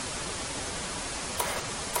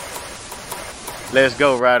Let's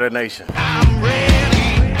go, Rider Nation. I'm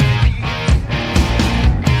ready.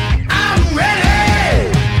 I'm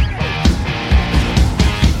ready.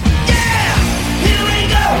 Yeah, here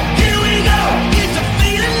we go. It's a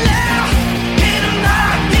feeling now. Get 'em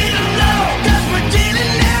high, get 'em low, 'cause we're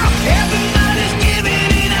dealing now. Everybody's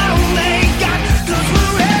giving it all they got, 'cause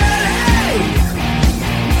we're ready.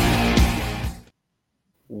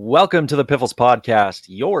 Welcome to the Piffles Podcast,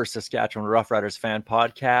 your Saskatchewan Roughriders fan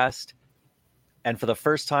podcast. And for the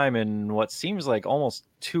first time in what seems like almost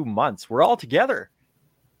 2 months, we're all together.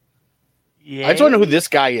 Yeah. I just want to know who this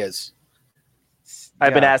guy is.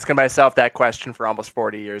 I've been asking myself that question for almost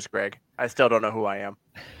 40 years, Greg. I still don't know who I am.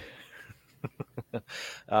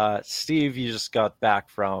 Steve, you just got back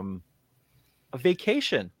from a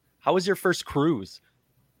vacation. How was your first cruise?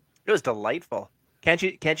 It was delightful. Can't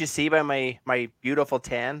you see by my beautiful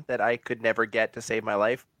tan that I could never get to save my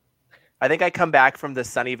life? I think I come back from the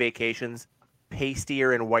sunny vacations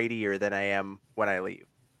pastier and whitier than I am when I leave.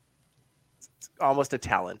 It's almost a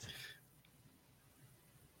talent.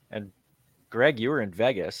 And Greg, you were in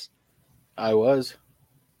Vegas I was.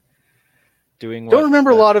 doing what? Don't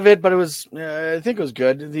remember a lot of it, but it was. I think it was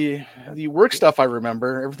good. The work stuff I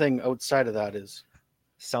remember. Everything outside of that is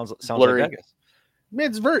Sounds blurry. like Vegas.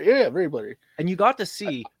 It's very very blurry. And you got to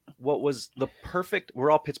see what was the perfect.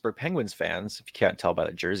 We're all Pittsburgh Penguins fans, if you can't tell by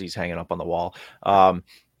the jerseys hanging up on the wall.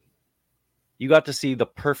 You got to see the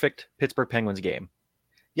perfect Pittsburgh Penguins game.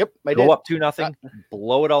 Yep, I Go did. up 2-0,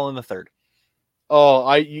 blow it all in the third. Oh,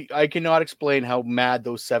 I cannot explain how mad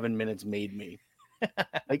those 7 minutes made me.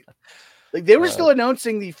 like they were still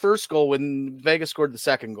announcing the first goal when Vegas scored the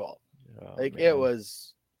second goal. Oh, Like man. it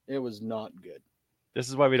was not good. This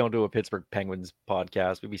is why we don't do a Pittsburgh Penguins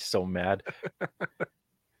podcast. We'd be so mad. Would have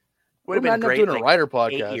We're been not great doing a like Rider 8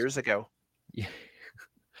 podcast. years ago. Yeah,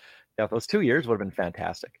 those 2 years would have been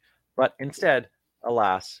fantastic. But instead,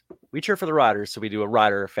 alas, we cheer for the Riders, so we do a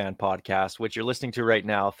Rider fan podcast, which you're listening to right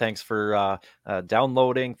now. Thanks for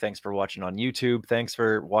downloading. Thanks for watching on YouTube. Thanks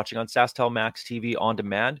for watching on SaskTel Max TV on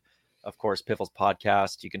demand. Of course, Piffles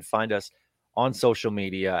Podcast. You can find us on social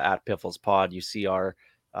media at Piffles Pod. You see our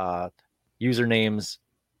usernames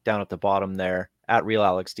down at the bottom there, at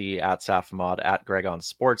RealAlexD, at Safamod, at Greg on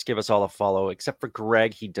Sports. Give us all a follow, except for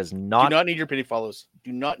Greg. He does Do not not need your pity follows.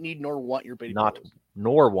 Do not need nor want your pity follows.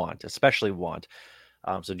 nor want, especially want.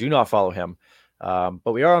 So do not follow him.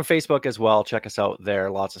 But we are on Facebook as well. Check us out there.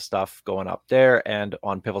 Lots of stuff going up there and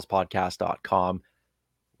on pifflespodcast.com.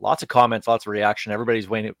 Lots of comments, lots of reaction. Everybody's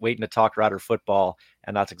waiting to talk Rider football,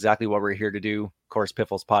 and that's exactly what we're here to do. Of course,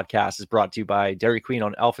 Piffles Podcast is brought to you by Dairy Queen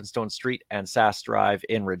on Elphinstone Street and Sask Drive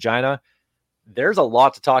in Regina. There's a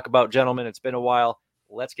lot to talk about, gentlemen. It's been a while.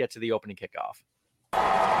 Let's get to the opening kickoff.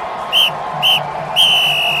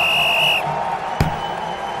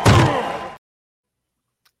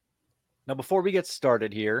 Now, before we get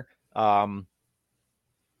started here, want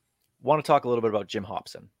to talk a little bit about Jim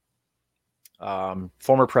Hopson.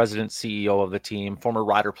 Former president, CEO of the team, former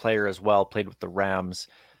Rider player as well, played with the Rams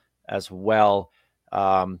as well.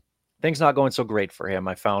 Things not going so great for him.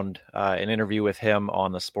 I found an interview with him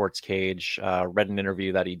on the Sports Cage, read an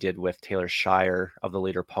interview that he did with Taylor Shire of the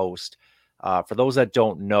Leader Post. For those that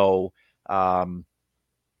don't know,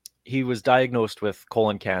 he was diagnosed with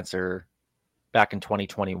colon cancer back in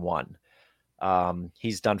 2021.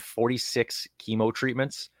 He's done 46 chemo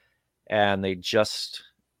treatments, and they just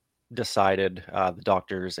decided, the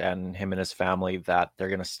doctors and him and his family, that they're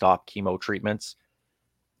going to stop chemo treatments.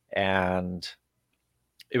 And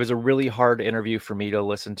it was a really hard interview for me to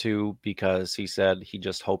listen to, because he said he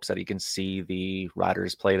just hopes that he can see the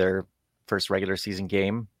Riders play their first regular season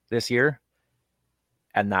game this year.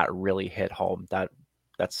 And that really hit home. That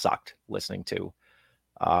sucked listening to.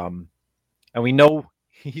 And we know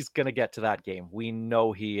he's going to get to that game. We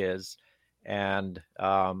know he is. And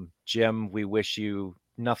Jim, we wish you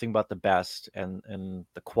nothing but the best and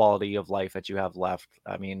the quality of life that you have left.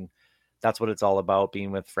 I mean, that's what it's all about,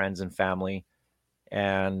 being with friends and family.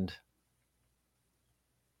 And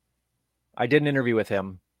I did an interview with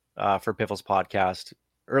him for Piffles Podcast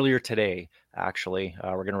earlier today, actually.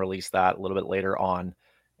 We're going to release that a little bit later on.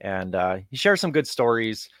 And he shares some good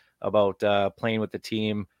stories about playing with the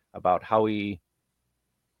team, about how he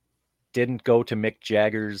didn't go to Mick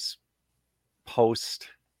Jagger's post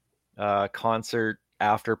concert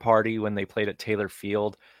after party when they played at Taylor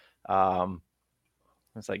Field.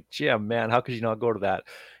 It's like, Jim, man, how could you not go to that?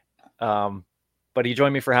 But he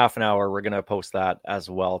joined me for half an hour. We're going to post that as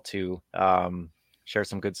well too. Share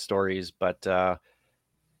some good stories. But the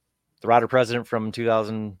Rider president from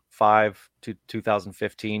 2005 to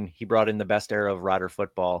 2015, he brought in the best era of Rider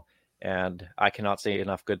football. and I cannot say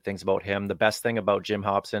enough good things about him. The best thing about Jim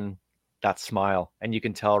Hopson, that smile. And you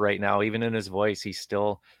can tell right now, even in his voice, he's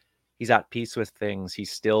at peace with things.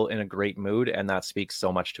 He's still in a great mood, and that speaks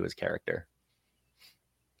so much to his character.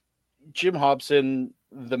 Jim Hopson,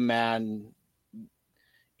 the man,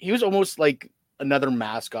 he was almost like another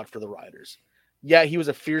mascot for the Riders. Yeah, he was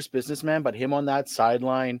a fierce businessman, but him on that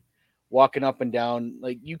sideline, walking up and down,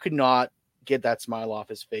 like you could not get that smile off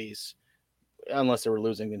his face unless they were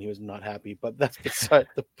losing, then he was not happy. But that's beside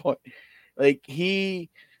the point. Like he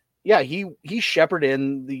shepherded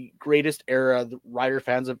in the greatest era the Rider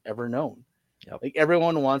fans have ever known. Yep. Like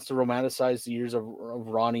everyone wants to romanticize the years of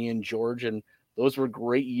Ronnie and George, and those were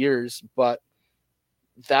great years. But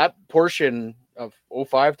that portion of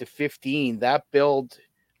 05 to 15, that build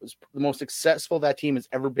was the most successful that team has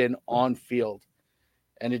ever been on field.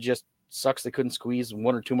 And it just sucks they couldn't squeeze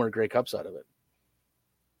one or two more Grey Cups out of it.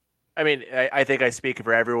 I mean, I think I speak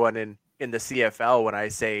for everyone in the CFL when I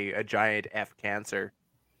say a giant F cancer.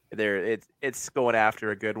 It's going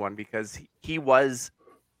after a good one, because he was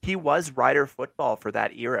Rider football for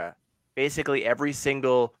that era. Basically every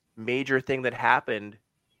single major thing that happened,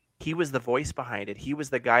 he was the voice behind it. He was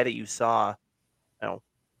the guy that you saw,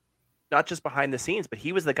 not just behind the scenes, but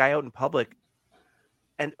he was the guy out in public.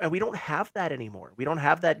 And we don't have that anymore. We don't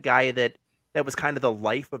have that guy that was kind of the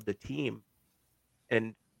life of the team.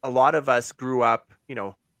 And a lot of us grew up,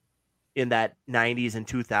 in that 90s and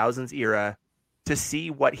 2000s era to see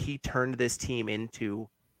what he turned this team into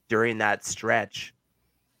during that stretch.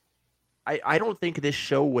 I don't think this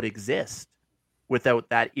show would exist without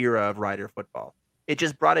that era of Rider football. It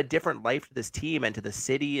just brought a different life to this team and to the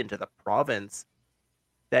city and to the province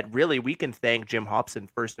that really we can thank Jim Hopson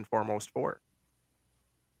first and foremost for.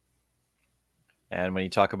 And when you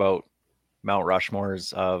talk about Mount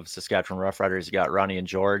Rushmores of Saskatchewan Roughriders, you got Ronnie and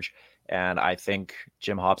George, and I think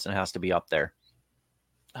Jim Hopson has to be up there.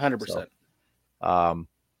 100%.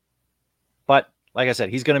 But like I said,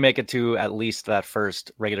 he's going to make it to at least that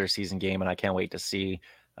first regular season game, and I can't wait to see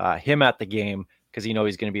him at the game, because he's going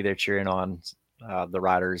to be there cheering on the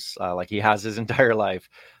Riders like he has his entire life.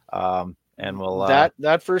 And we'll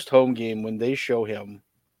that first home game when they show him,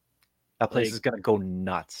 that place is going to go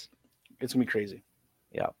nuts. It's gonna be crazy.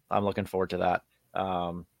 Yeah, I'm looking forward to that.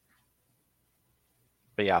 But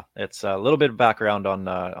yeah, it's a little bit of background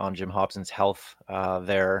on Jim Hopson's health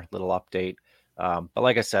there, little update. But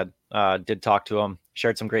like I said, did talk to him,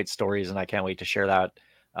 shared some great stories, and I can't wait to share that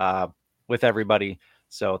with everybody.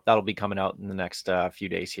 So that'll be coming out in the next few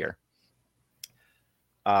days here.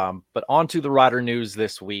 But on to the Rider news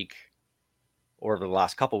this week, or the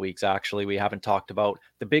last couple weeks, actually, we haven't talked about.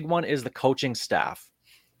 The big one is the coaching staff.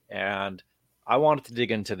 And I wanted to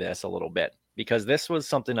dig into this a little bit, because this was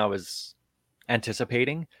something I was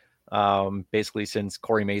anticipating. Basically, since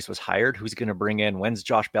Corey Mace was hired, who's going to bring in? When's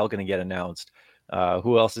Josh Bell going to get announced?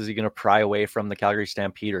 Who else is he going to pry away from the Calgary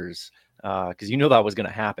Stampeders? Because that was going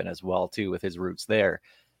to happen as well, too, with his roots there.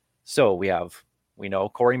 So we know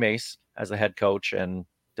Corey Mace as the head coach and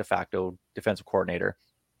de facto defensive coordinator.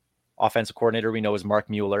 Offensive coordinator we know is Mark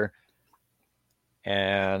Mueller.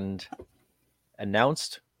 And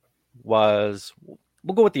announced was,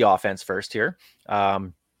 we'll go with the offense first here.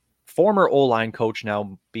 Former O-line coach,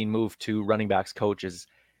 now being moved to running backs coach, is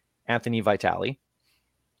Anthony Vitale,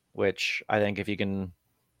 which I think if you can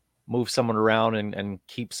move someone around and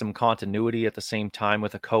keep some continuity at the same time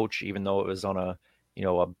with a coach, even though it was on a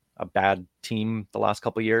bad team the last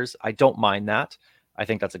couple of years, I don't mind that. I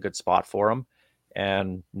think that's a good spot for him.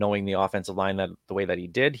 And knowing the offensive line that the way that he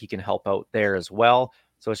did, he can help out there as well.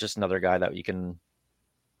 So it's just another guy that you can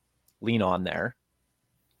lean on there.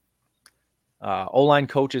 O-line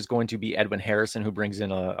coach is going to be Edwin Harrison, who brings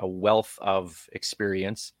in a wealth of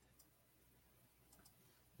experience.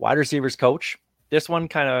 Wide receivers coach, this one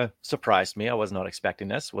kind of surprised me. I was not expecting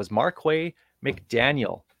this. Was Marquay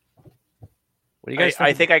McDaniel. What do you guys think?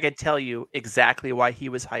 I think I could tell you exactly why he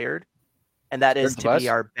was hired, and that is to be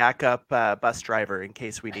our backup bus driver in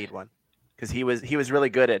case we need one, because he was really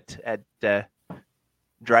good at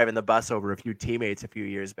driving the bus over a few teammates a few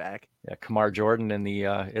years back. Yeah, Kamar Jordan in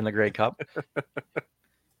the Grey Cup.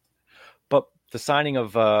 But the signing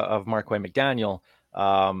of Marquay McDaniel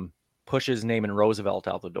pushes Naaman Roosevelt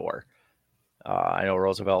out the door. I know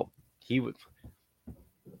Roosevelt, he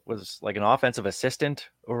was like an offensive assistant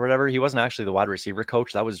or whatever. He wasn't actually the wide receiver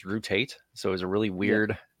coach. That was Drew Tate. So it was a really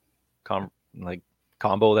weird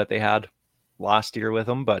combo that they had last year with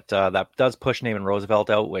him. But that does push Naaman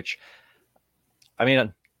Roosevelt out, which, I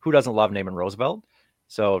mean, who doesn't love Naaman Roosevelt?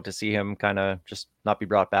 So to see him kind of just not be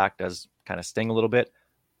brought back does kind of sting a little bit.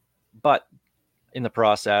 But in the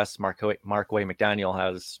process, Marquay McDaniel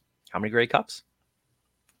has how many Grey Cups?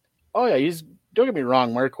 Oh yeah, don't get me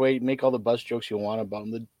wrong, Mark Waite, make all the bus jokes you want about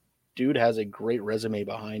him. The dude has a great resume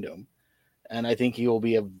behind him, and I think he will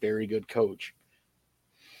be a very good coach.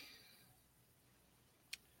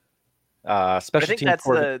 I Special think team that's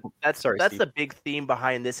Sorry, that's Steve. the big theme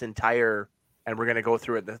behind this entire, and we're going to go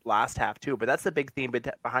through it the last half too. But that's the big theme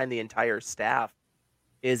behind the entire staff,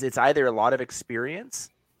 is it's either a lot of experience,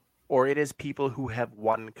 or it is people who have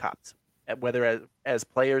won cups, whether as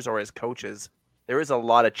players or as coaches. There is a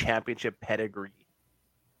lot of championship pedigree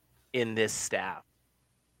in this staff.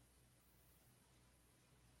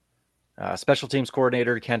 Special teams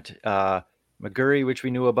coordinator Kent McGurry, which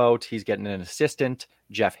we knew about. He's getting an assistant,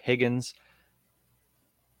 Jeff Higgins.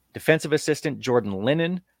 Defensive assistant, Jordan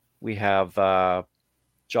Lennon. We have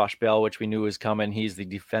Josh Bell, which we knew was coming. He's the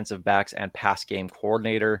defensive backs and pass game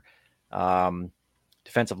coordinator.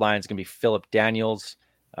 Defensive line is going to be Philip Daniels,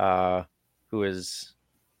 who is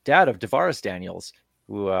dad of Devaris Daniels,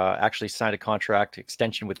 who actually signed a contract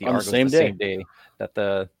extension with the On the Argos same the day. same day that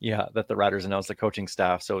the Riders announced the coaching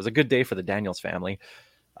staff. So it was a good day for the Daniels family.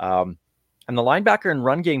 And the linebacker and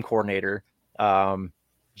run game coordinator,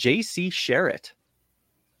 J.C. Sherritt,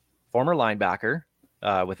 former linebacker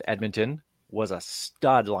with Edmonton, was a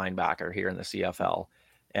stud linebacker here in the CFL.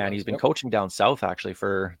 And he's been coaching down south actually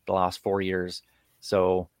for the last 4 years.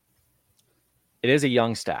 So it is a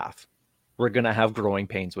young staff. We're going to have growing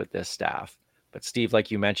pains with this staff. But Steve, like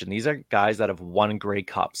you mentioned, these are guys that have won Grey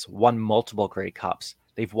Cups, won multiple Grey Cups.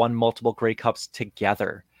 They've won multiple Grey Cups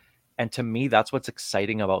together. And to me, that's what's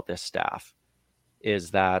exciting about this staff, is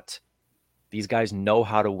that these guys know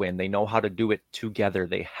how to win. They know how to do it together.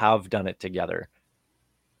 They have done it together.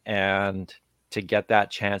 And to get that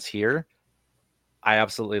chance here, I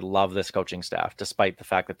absolutely love this coaching staff, despite the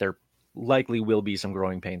fact that there likely will be some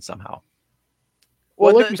growing pains somehow.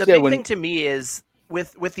 Well, like the big thing to me is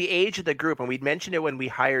with the age of the group, and we'd mentioned it when we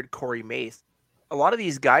hired Corey Mace, a lot of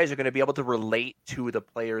these guys are going to be able to relate to the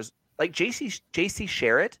players. Like J.C.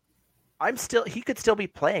 Sherritt, he could still be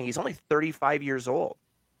playing. He's only 35 years old.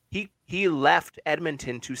 He left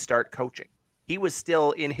Edmonton to start coaching. He was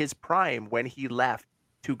still in his prime when he left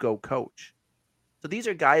to go coach. So these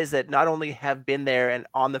are guys that not only have been there and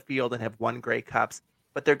on the field and have won Grey Cups,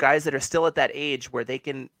 but they're guys that are still at that age where they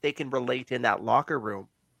can relate in that locker room.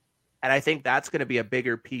 And I think that's going to be a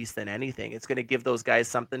bigger piece than anything. It's going to give those guys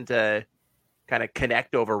something to kind of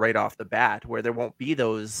connect over right off the bat, where there won't be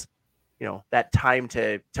those, that time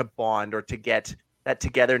to bond or to get that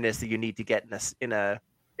togetherness that you need to get in a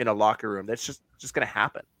locker room. That's just going to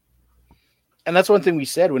happen. And that's one thing we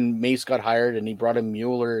said when Mace got hired and he brought in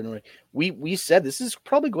Mueller, and we said this is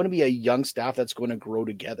probably going to be a young staff that's going to grow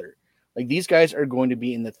together. Like, these guys are going to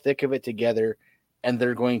be in the thick of it together, and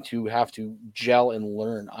they're going to have to gel and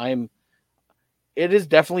learn. It is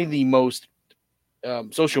definitely the most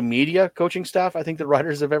social media coaching staff I think the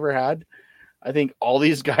Riders have ever had. I think all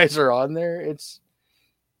these guys are on there. It's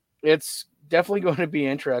definitely going to be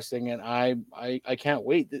interesting, and I can't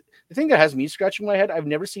wait. The thing that has me scratching my head, I've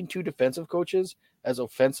never seen two defensive coaches as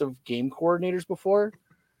offensive game coordinators before,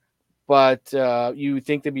 but you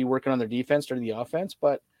think they'd be working on their defense or the offense.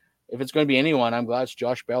 But if it's going to be anyone, I'm glad it's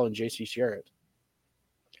Josh Bell and J.C. Sherritt.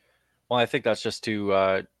 Well, I think that's just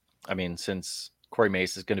to, since Corey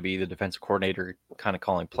Mace is going to be the defensive coordinator kind of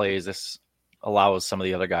calling plays, this allows some of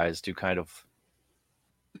the other guys to kind of,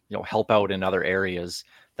 help out in other areas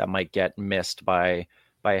that might get missed by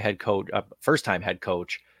a head coach, a first-time head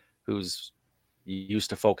coach who's used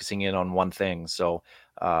to focusing in on one thing. So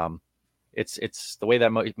it's the way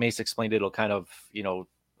that Mace explained it. It'll kind of,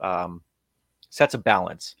 sets a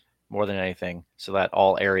balance more than anything, so that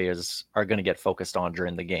all areas are going to get focused on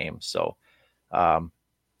during the game. So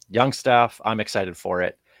young staff, I'm excited for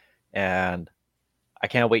it. And I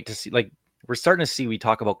can't wait to see, we're starting to see, we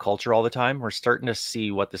talk about culture all the time. We're starting to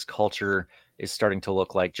see what this culture is starting to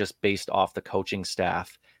look like just based off the coaching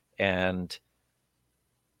staff. And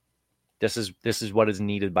this is what is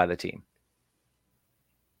needed by the team.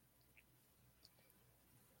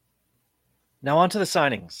 Now on to the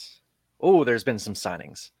signings. Oh, there's been some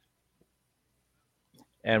signings.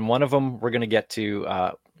 And one of them we're going to get to,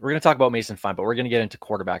 we're going to talk about Mason Fine, but we're going to get into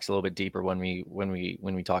quarterbacks a little bit deeper when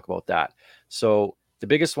we talk about that. So the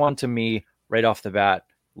biggest one to me right off the bat,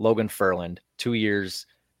 Logan Ferland, 2 years.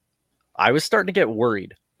 I was starting to get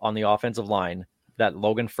worried on the offensive line that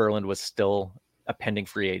Logan Ferland was still a pending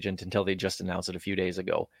free agent until they just announced it a few days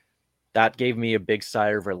ago. That gave me a big sigh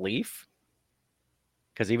of relief,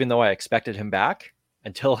 because even though I expected him back,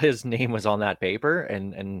 until his name was on that paper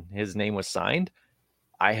and his name was signed,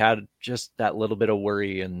 I had just that little bit of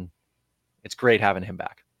worry, and it's great having him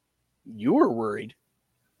back. You were worried.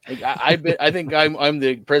 Like I think I'm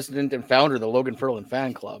the president and founder of the Logan Ferland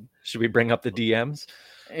fan club. Should we bring up the DMs?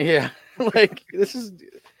 Yeah, like this is.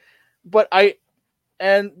 But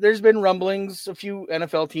and there's been rumblings. A few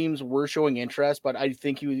NFL teams were showing interest, but I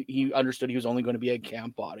think he understood he was only going to be a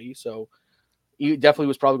camp body, so he definitely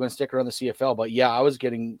was probably going to stick around the CFL. But yeah, I was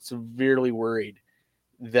getting severely worried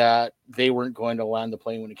that they weren't going to land the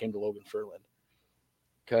plane when it came to Logan Ferland,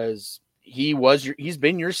 because he's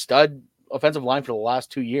been your stud offensive line for the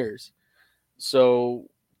last 2 years. So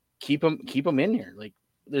keep him in here. Like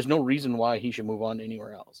there's no reason why he should move on to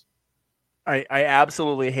anywhere else. I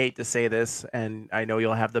absolutely hate to say this, and I know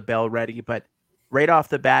you'll have the bell ready, but right off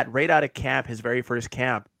the bat, right out of camp, his very first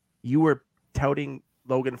camp, you were touting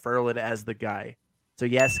Logan Ferland as the guy. So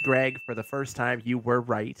yes, Greg, for the first time, you were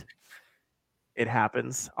right. It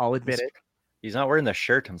happens. I'll admit it. He's not wearing the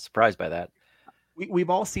shirt. I'm surprised by that. We've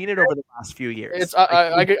all seen it over the last few years. It's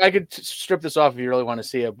I could strip this off if you really want to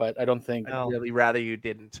see it, but I don't think. I'd really rather you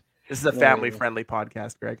didn't. This is a family-friendly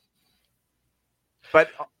podcast, Greg. But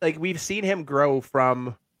like we've seen him grow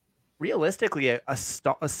from realistically a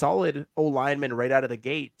solid O lineman right out of the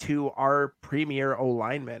gate to our premier O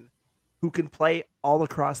lineman who can play all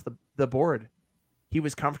across the board. He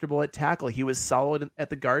was comfortable at tackle. He was solid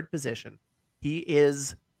at the guard position. He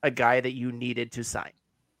is a guy that you needed to sign.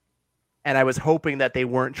 And I was hoping that they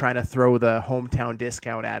weren't trying to throw the hometown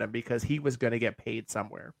discount at him because he was going to get paid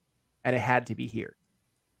somewhere. And it had to be here.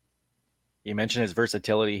 You mentioned his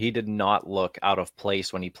versatility. He did not look out of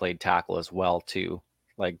place when he played tackle as well, too.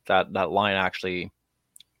 Like that line actually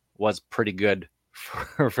was pretty good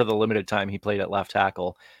for the limited time he played at left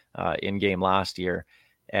tackle in game last year.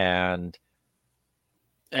 And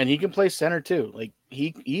he can play center too. Like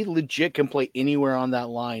he legit can play anywhere on that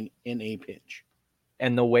line in a pinch.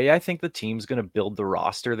 And the way I think the team's going to build the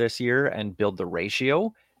roster this year and build the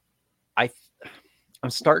ratio, I'm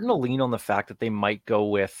starting to lean on the fact that they might go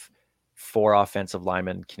with 4 offensive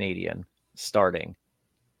linemen Canadian starting.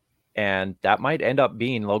 And that might end up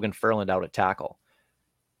being Logan Ferland out at tackle.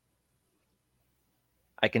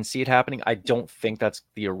 I can see it happening. I don't think that's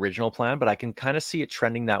the original plan, but I can kind of see it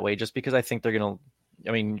trending that way just because I think they're going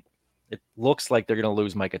to, it looks like they're going to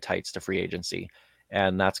lose Micah Tights to free agency.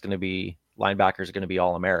 And that's going to be, linebackers are going to be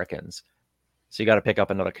all Americans. So you got to pick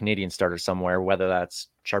up another Canadian starter somewhere, whether that's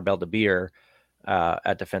Charbel DeBeer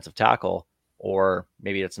at defensive tackle, or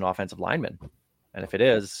maybe it's an offensive lineman. And if it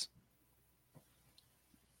is,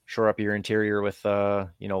 shore up your interior with,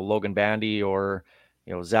 Logan Bandy or,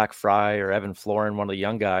 Zach Fry or Evan Florin, one of the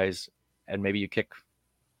young guys, and maybe you kick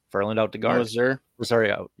Ferland out to guard. Nozer,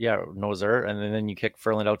 and then you kick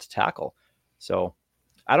Ferland out to tackle. So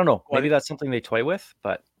I don't know. Maybe that's something they toy with,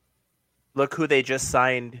 but look who they just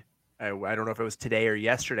signed. I don't know if it was today or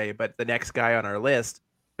yesterday, but the next guy on our list,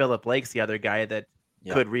 Phillip Lake's the other guy that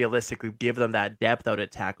could realistically give them that depth out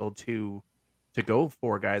at tackle to go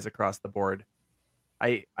 4 guys across the board.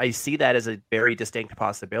 I see that as a very distinct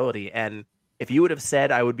possibility. And if you would have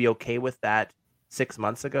said I would be okay with that 6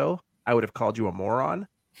 months ago, I would have called you a moron.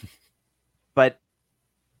 But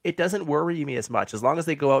it doesn't worry me as much as long as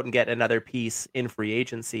they go out and get another piece in free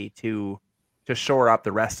agency to shore up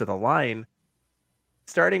the rest of the line,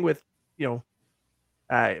 starting with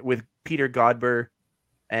with Peter Godber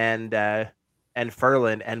and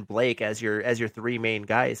Ferland and Blake as your 3 main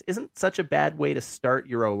guys isn't such a bad way to start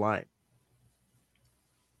your O line.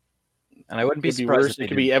 And I wouldn't be surprised. It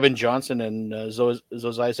could be Evan Johnson and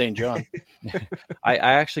Zosai St. John. I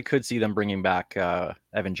actually could see them bringing back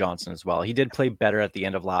Evan Johnson as well. He did play better at the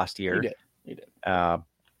end of last year. He did. And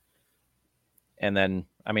then,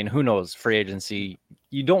 who knows? Free agency.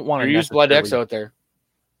 You don't want to use Blood X out there.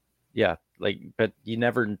 Yeah, but you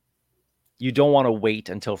don't want to wait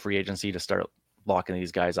until free agency to start locking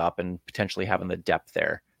these guys up and potentially having the depth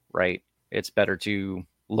there, right? It's better to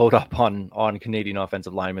load up on Canadian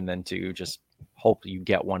offensive linemen than to just hope you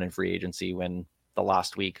get one in free agency when the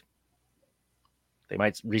last week they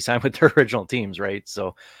might re-sign with their original teams, right?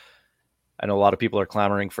 So I know a lot of people are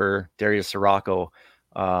clamoring for Darius Sirocco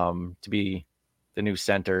to be the new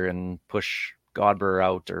center and push Godber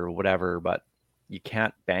out or whatever, but you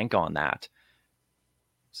can't bank on that.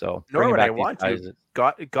 So nor would I want to.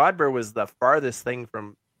 Godber was the farthest thing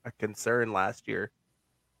from a concern last year.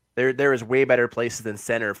 There is way better places than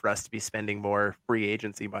center for us to be spending more free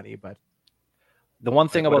agency money. But the one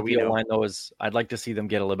thing about the O-line, though, is I'd like to see them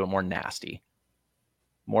get a little bit more nasty,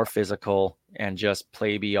 more physical, and just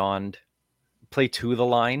play to the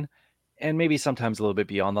line, and maybe sometimes a little bit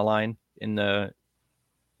beyond the line in the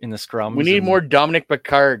scrums. We need more Dominic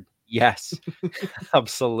Picard. Yes,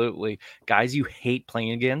 absolutely. Guys you hate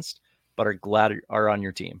playing against, but are glad are on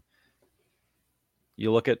your team.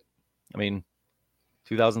 you look at,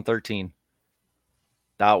 2013,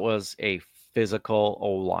 that was a physical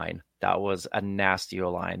O-line. That was a nasty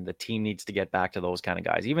O-line. The team needs to get back to those kind of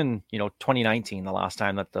guys. Even, 2019, the last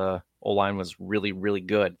time that the O-line was really, really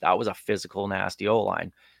good, that was a physical, nasty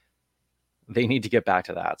O-line. They need to get back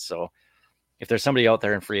to that. So if there's somebody out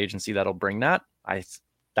there in free agency that'll bring that,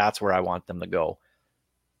 that's where I want them to go.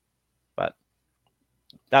 But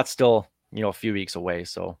that's still, a few weeks away.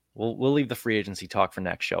 So we'll leave the free agency talk for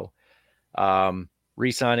next show.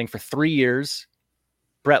 Re-signing for 3 years,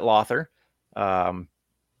 Brett Lothar.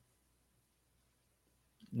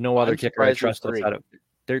 No other kicker I trust outside of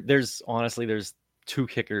there's honestly, there's 2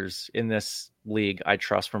 kickers in this league I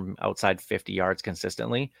trust from outside 50 yards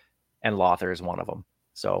consistently, and Lothar is one of them.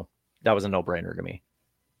 So that was a no-brainer to me.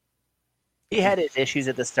 He had his issues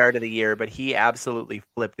at the start of the year, but he absolutely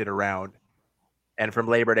flipped it around. And from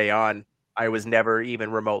Labor Day on, I was never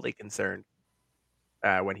even remotely concerned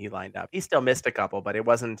when he lined up. He still missed a couple, but I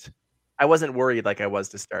wasn't worried like I was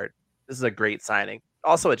to start. This is a great signing.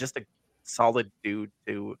 Also, just a solid dude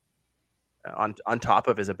to on top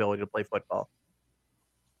of his ability to play football.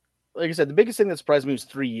 Like I said, the biggest thing that surprised me was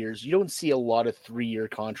 3 years. You don't see a lot of 3-year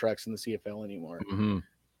contracts in the CFL anymore. Mm-hmm.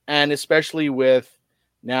 And especially with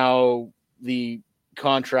now the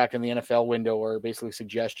contract and the NFL window are basically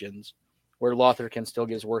suggestions where Lothar can still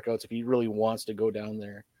get his workouts if he really wants to go down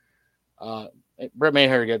there. Brett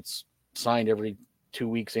Maher gets signed every 2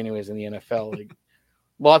 weeks anyways in the NFL. Like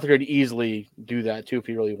Lothar could easily do that too if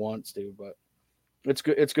he really wants to, but it's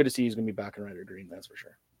good. It's good to see he's going to be back in red or green. That's for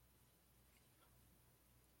sure.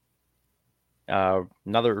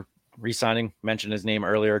 Another re-signing, mentioned his name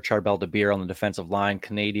earlier, Charbel DeBeer on the defensive line,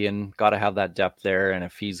 Canadian, got to have that depth there. And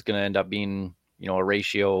if he's going to end up being, a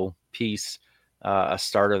ratio piece, a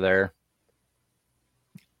starter there,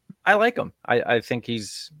 I like him. I think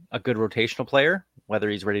he's a good rotational player. Whether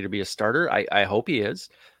he's ready to be a starter, I hope he is,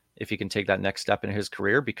 if he can take that next step in his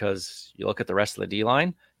career, because you look at the rest of the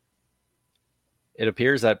D-line, it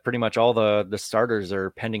appears that pretty much all the starters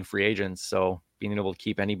are pending free agents. So being able to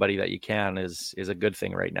keep anybody that you can is a good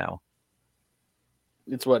thing right now.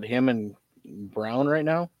 It's what, him and Brown right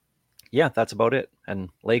now? Yeah, that's about it. And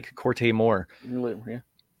Lake Corte Moore. Yeah.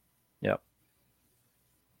 Yep.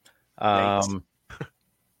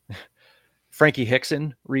 Frankie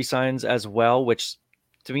Hickson re-signs as well, which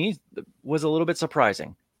to me was a little bit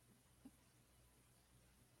surprising.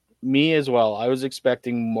 Me as well. I was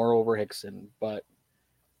expecting more over Hickson, but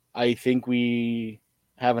I think we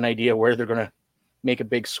have an idea where they're going to make a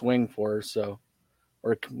big swing for, so,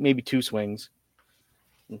 or maybe 2 swings.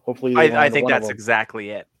 Hopefully, I think that's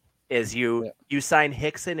exactly it. Is you sign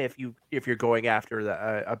Hickson if you're going after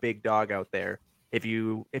a big dog out there. If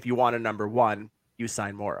you want a number 1, you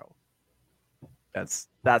sign Morrow.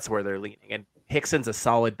 That's where they're leaning. And Hickson's a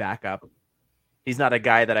solid backup. He's not a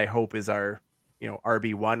guy that I hope is our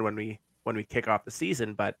RB1 when we kick off the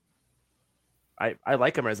season, but I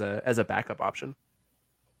like him as a backup option.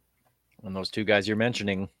 And those 2 guys you're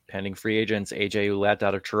mentioning, pending free agents, AJ Ouellette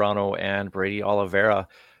out of Toronto and Brady Oliveira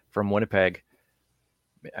from Winnipeg.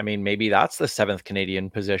 I mean, maybe that's the 7th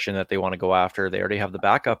Canadian position that they want to go after. They already have the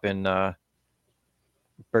backup in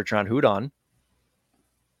Bertrand Houdon.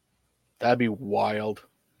 That'd be wild.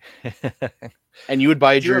 And you would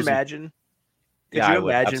buy a jersey. Could you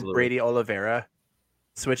imagine absolutely. Brady Oliveira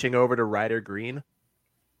switching over to Ryder Green?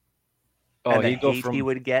 Oh, and the hate he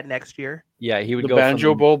would get next year. Yeah, he would the go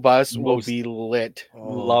Banjo from Bowl bus will be lit.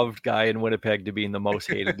 Loved guy in Winnipeg to being the most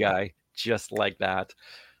hated guy, just like that.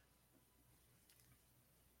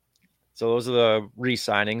 So those are the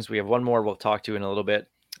re-signings. We have one more we'll talk to in a little bit.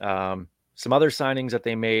 Some other signings that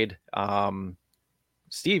they made.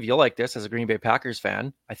 Steve, you'll like this as a Green Bay Packers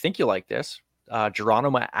fan. I think you'll like this.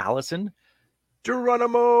 Geronimo Allison.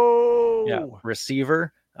 Geronimo! Yeah,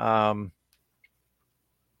 receiver.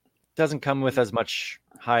 Doesn't come with as much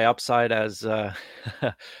high upside as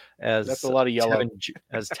as that's a lot of yellow.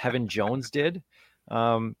 as Tevin Jones did,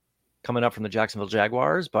 coming up from the Jacksonville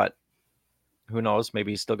Jaguars. But who knows?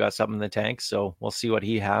 Maybe he's still got something in the tank. So we'll see what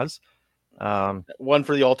he has. One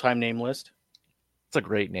for the all-time name list. It's a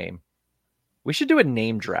great name. We should do a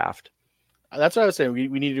name draft. That's what I was saying. We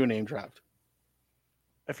need to do a name draft.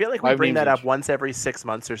 I feel like we bring that up once every 6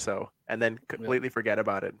 months or so, and then completely forget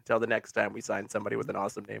about it until the next time we sign somebody with an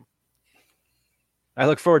awesome name. I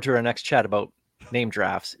look forward to our next chat about name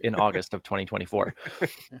drafts in August of 2024.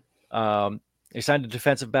 They signed a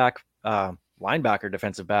linebacker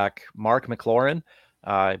defensive back, Mark McLaurin.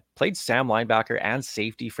 Played Sam linebacker and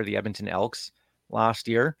safety for the Edmonton Elks last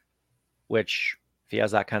year, which if he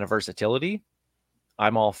has that kind of versatility,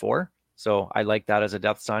 I'm all for. So I like that as a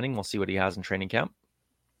depth signing. We'll see what he has in training camp.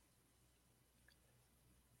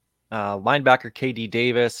 Linebacker KD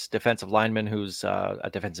Davis, defensive lineman who's a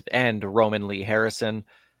defensive end, Roman Lee Harrison,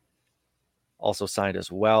 also signed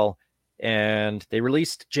as well. And they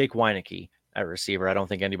released Jake Weineke at receiver. I don't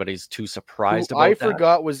think anybody's too surprised about I that.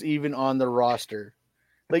 forgot was even on the roster.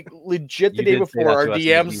 Like legit, the You day did say before, that our to us in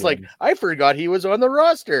the DM's like, DMs. I forgot he was on the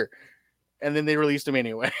roster, and then they released him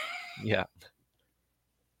anyway. Yeah.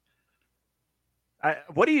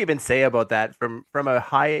 What do you even say about that from a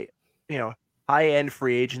high end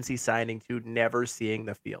free agency signing to never seeing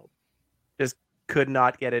the field? Just could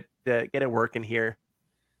not get it working here.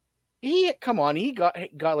 He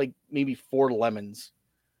got like maybe 4 lemons.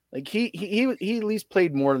 Like he at least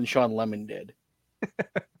played more than Sean Lemon did.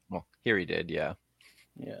 Well, here he did, yeah.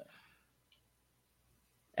 Yeah.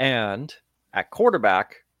 And at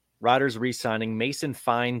quarterback, Riders re-signing Mason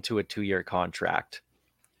Fine to a 2-year contract.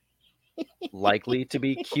 Likely to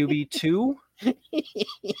be QB2.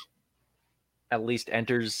 At least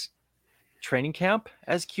enters training camp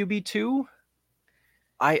as QB2.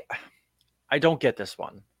 I don't get this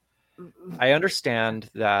one. I understand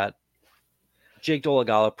that Jake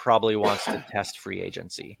Dolegala probably wants to test free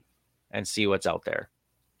agency and see what's out there.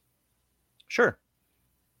 Sure.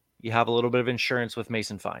 You have a little bit of insurance with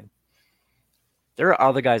Mason Fine. There are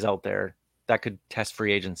other guys out there that could test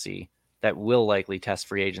free agency, that will likely test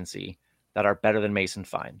free agency, that are better than Mason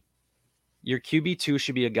Fine. Your QB2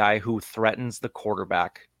 should be a guy who threatens the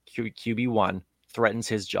quarterback. QB1 threatens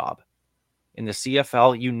his job. In the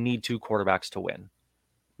CFL, you need 2 quarterbacks to win.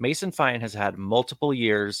 Mason Fine has had multiple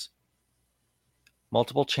years,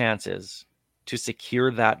 multiple chances to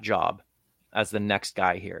secure that job as the next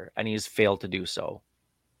guy here, and he's failed to do so.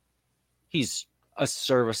 He's a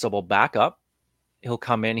serviceable backup. He'll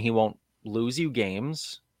come in. He won't lose you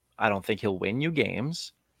games. I don't think he'll win you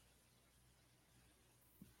games.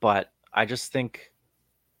 But I just think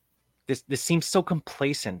this seems so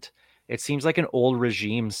complacent. It seems like an old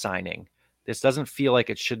regime signing. This doesn't feel like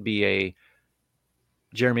it should be a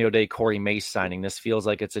Jeremy O'Day, Corey Mace signing. This feels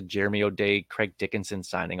like it's a Jeremy O'Day, Craig Dickinson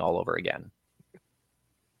signing all over again.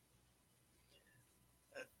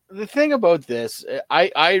 The thing about this,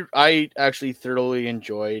 I actually thoroughly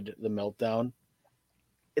enjoyed the meltdown.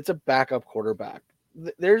 It's a backup quarterback.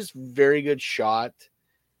 There's very good shot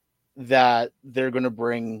that they're going to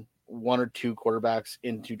bring 1 or 2 quarterbacks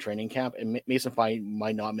into training camp, and Mason Fine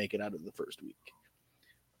might not make it out of the first week.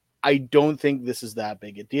 I don't think this is that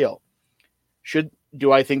big a deal.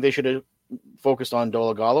 Do I think they should have focused on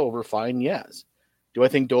Dolegala over Fine? Yes. Do I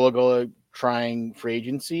think Dolegala trying free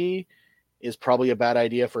agency is probably a bad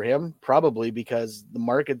idea for him? Probably, because the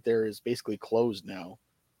market there is basically closed now.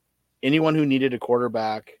 Anyone who needed a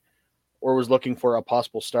quarterback or was looking for a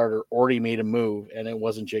possible starter already made a move, and it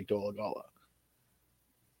wasn't Jake Dolegala.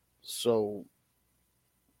 So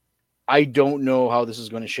I don't know how this is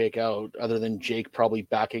going to shake out, other than Jake probably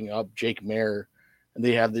backing up Jake Mayer, and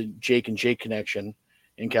they have the Jake and Jake connection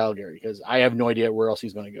in Calgary, because I have no idea where else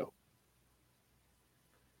he's going to go.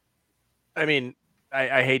 I mean,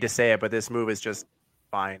 I hate to say it, but this move is just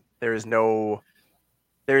fine. There is no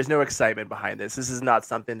excitement behind this. This is not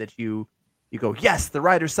something that you go, yes, the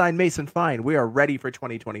Riders signed Mason Fine. We are ready for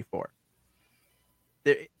 2024.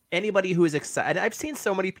 Anybody who is excited, I've seen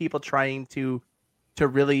so many people trying to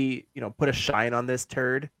really, put a shine on this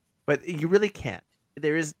turd, but you really can't.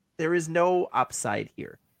 There is no upside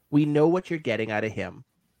here. We know what you're getting out of him.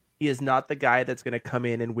 He is not the guy that's going to come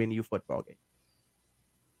in and win you football games.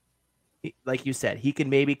 Like you said, he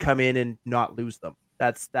can maybe come in and not lose them.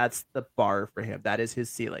 That's the bar for him. That is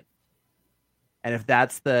his ceiling. And if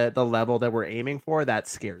that's the level that we're aiming for, that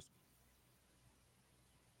scares me.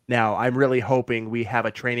 Now, I'm really hoping we have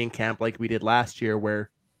a training camp like we did last year,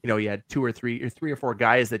 where you had 2 or 3 or 3 or 4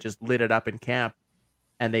 guys that just lit it up in camp,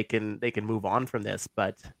 and they can move on from this.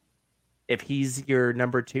 But if he's your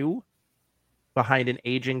number 2 behind an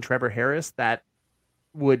aging Trevor Harris, that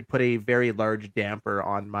would put a very large damper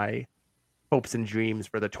on my hopes and dreams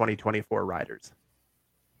for the 2024 Riders.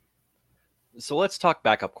 So let's talk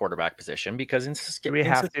backup quarterback position, because in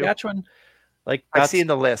Saskatchewan, like I've seen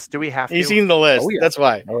the list. Do we have to? You've seen the list. Oh, yeah. That's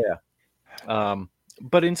why. Oh yeah.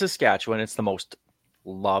 But in Saskatchewan, it's the most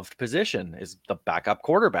loved position, is the backup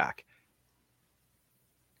quarterback.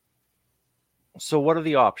 So what are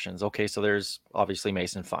the options? Okay, so there's obviously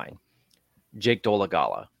Mason Fine, Jake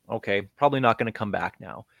Dolegala. Okay, probably not going to come back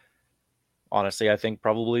now. Honestly, I think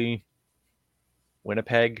probably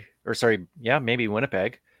Winnipeg, maybe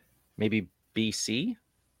Winnipeg, maybe BC,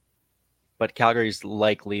 but Calgary's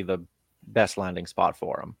likely the best landing spot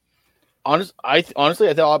for him. Honestly,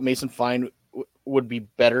 I thought Mason Fine would be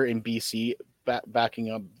better in BC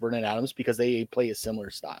backing up Vernon Adams because they play a similar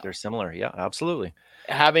style. They're similar. Yeah, absolutely.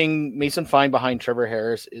 Having Mason Fine behind Trevor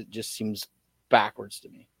Harris, it just seems backwards to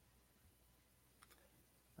me.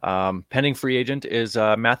 Pending free agent is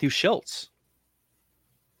Matthew Schultz.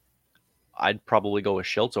 I'd probably go with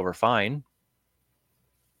Schultz over Fine.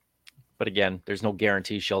 But again, there's no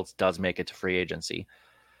guarantee Schultz does make it to free agency.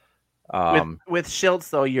 With Schultz,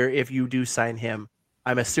 though, if you do sign him,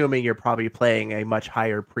 I'm assuming you're probably playing a much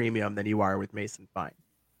higher premium than you are with Mason Fine.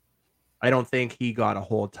 I don't think he got a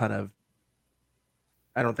whole ton of.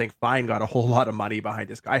 I don't think Fine got a whole lot of money behind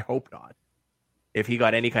this guy. I hope not. If he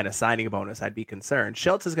got any kind of signing bonus, I'd be concerned.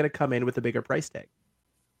 Schultz is going to come in with a bigger price tag.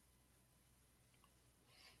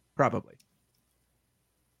 Probably.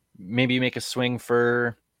 Maybe make a swing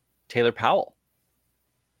for Taylor Powell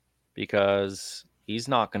because he's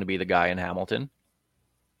not going to be the guy in Hamilton.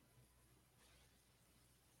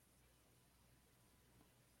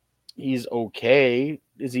 He's okay.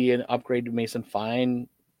 Is he an upgrade to Mason Fine?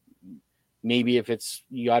 Maybe if it's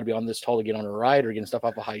you got to be on this tall to get on a ride or getting stuff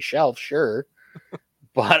off a high shelf, sure.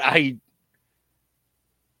 But he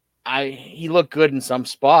looked good in some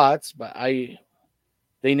spots, but the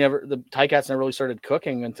Ticats never really started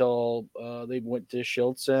cooking until they went to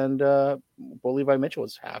Schultz and Bo Levi Mitchell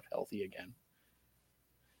was half healthy again.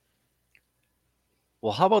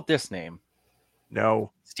 Well, how about this name?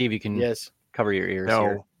 No. Steve, you can Yes. cover your ears No.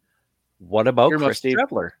 here. What about Earmuffs, Chris Steve.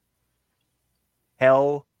 Trevler?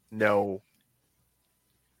 Hell no.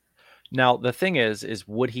 Now, the thing is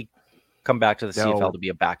would he come back to the No. CFL to be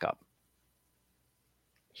a backup?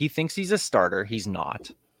 He thinks he's a starter. He's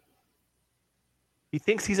not. He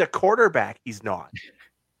thinks he's a quarterback. He's not.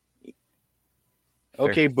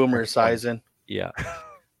 Okay, Fair- Boomer fair point. Esiason. Yeah.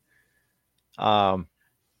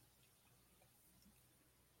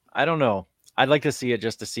 I don't know. I'd like to see it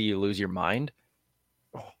just to see you lose your mind,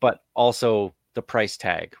 but also the price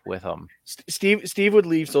tag with him. Steve would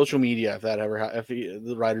leave social media if that ever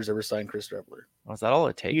the Riders ever signed Chris Trevler. Was that all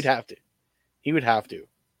it takes? He'd have to. He would have to.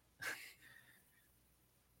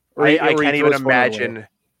 I he can't even throws phone away. imagine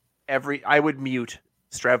I would mute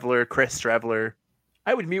Strevler, Chris Strevler.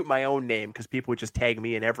 I would mute my own name because people would just tag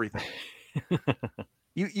me in everything.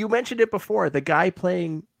 You mentioned it before. The guy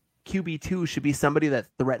playing QB2 should be somebody that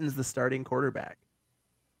threatens the starting quarterback.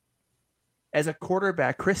 As a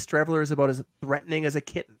quarterback, Chris Strevler is about as threatening as a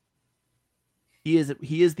kitten. He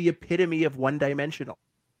is the epitome of one-dimensional.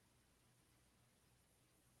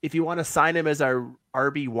 If you want to sign him as our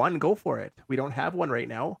RB1, go for it. We don't have one right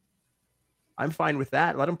now. I'm fine with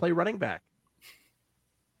that. Let him play running back.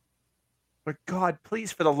 But God,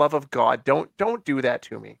 please, for the love of God, don't do that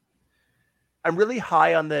to me. I'm really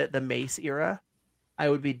high on the Mace era. I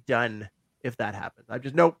would be done if that happens. I'm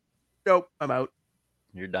just nope, I'm out.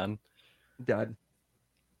 You're done. Done.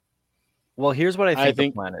 Well, here's what I think the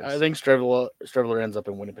think plan is. I think Strevler ends up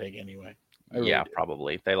in Winnipeg anyway. I really Yeah, do.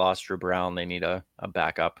 probably. If they lost Drew Brown, they need a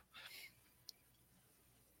backup.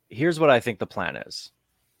 Here's what I think the plan is.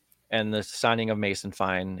 And the signing of Mason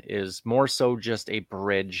Fine is more so just a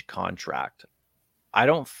bridge contract. I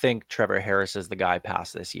don't think Trevor Harris is the guy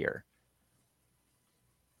past this year.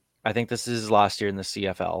 I think this is his last year in the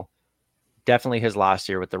CFL. Definitely his last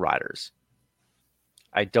year with the Riders.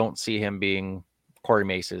 I don't see him being Corey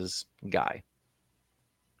Mace's guy.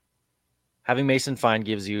 Having Mason Fine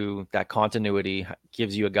gives you that continuity,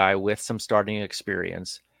 gives you a guy with some starting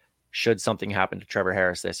experience should something happen to Trevor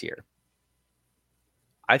Harris this year.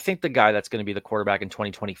 I think the guy that's going to be the quarterback in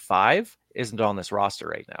 2025 isn't on this roster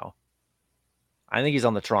right now. I think he's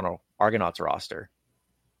on the Toronto Argonauts roster.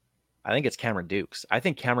 I think it's Cameron Dukes. I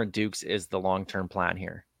think Cameron Dukes is the long-term plan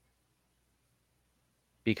here.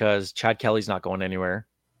 Because Chad Kelly's not going anywhere.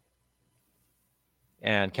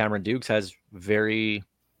 And Cameron Dukes has very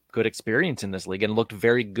good experience in this league and looked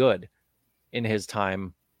very good in his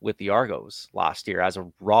time with the Argos last year as a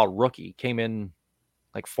raw rookie. Came in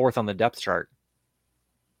like fourth on the depth chart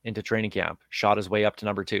into training camp, shot his way up to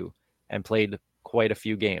number 2 and played quite a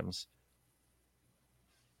few games.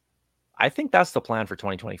 I think that's the plan for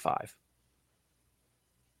 2025.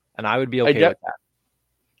 And I would be okay with that.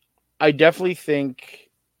 I definitely think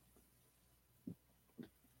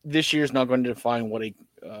this year's not going to define what a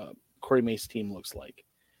Corey Mace team looks like.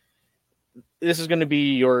 This is going to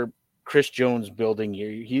be your Chris Jones building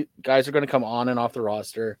year. Guys are going to come on and off the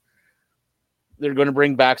roster. They're going to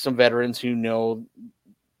bring back some veterans who know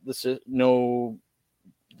the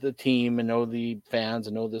team and know the fans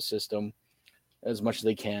and know the system as much as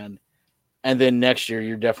they can. And then next year,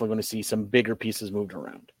 you're definitely going to see some bigger pieces moved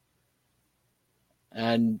around.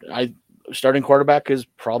 And starting quarterback is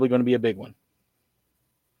probably going to be a big one.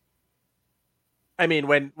 I mean,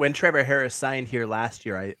 when Trevor Harris signed here last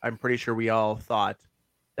year, I'm pretty sure we all thought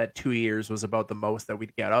that 2 years was about the most that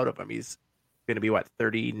we'd get out of him. He's going to be, what,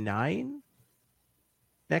 39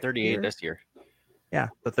 next 38 year? this year. Yeah,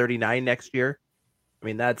 the 39 next year. I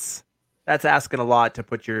mean, that's asking a lot to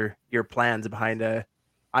put your plans behind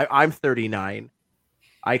I'm 39.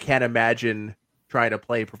 I can't imagine trying to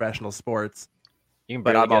play professional sports, You can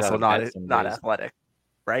but barely I'm get out also of not bed some not days. athletic,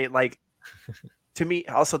 right? Like, to me,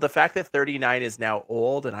 also the fact that 39 is now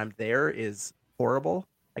old and I'm there is horrible.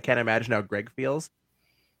 I can't imagine how Greg feels.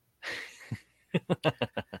 You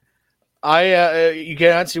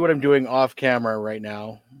cannot see what I'm doing off camera right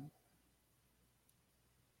now.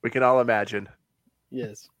 We can all imagine.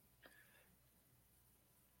 Yes.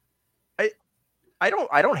 I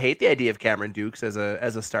don't hate the idea of Cameron Dukes as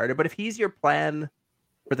a starter, but if he's your plan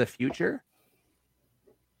for the future,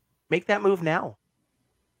 make that move now.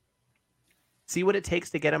 See what it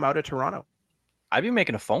takes to get him out of Toronto. I'd be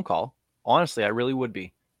making a phone call. Honestly, I really would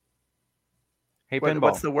be. Hey, Pinball.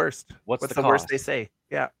 What's the worst? What's the the worst cost? they say?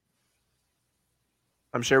 Yeah.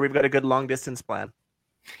 I'm sure we've got a good long distance plan.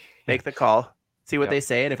 Make the call. See what Yep. they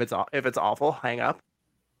say, and if it's awful, hang up.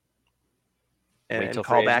 Wait And till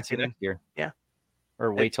call free back agency next year. yeah.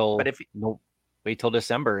 Or wait till but if wait till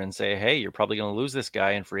December and say, hey, you're probably going to lose this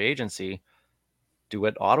guy in free agency. Do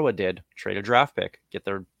what Ottawa did: trade a draft pick, get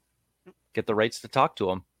the rights to talk to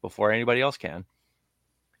him before anybody else can.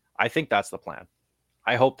 I think that's the plan.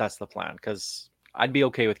 I hope that's the plan, because I'd be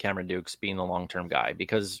okay with Cameron Dukes being the long-term guy,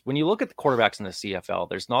 because when you look at the quarterbacks in the CFL,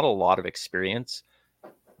 there's not a lot of experience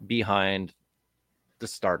behind the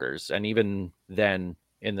starters. And even then,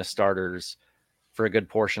 in the starters, for a good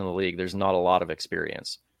portion of the league, there's not a lot of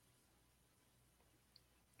experience.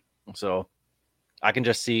 So I can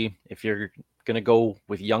just see, if you're going to go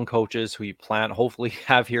with young coaches who you plan, hopefully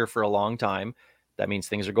have here for a long time, that means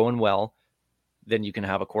things are going well, then you can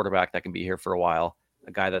have a quarterback that can be here for a while,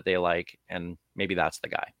 a guy that they like, and maybe that's the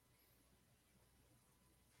guy.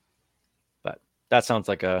 But that sounds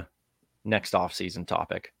like a next off-season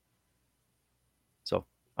topic. So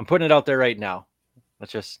I'm putting it out there right now.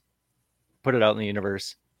 Let's just put it out in the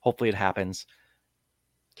universe. Hopefully it happens.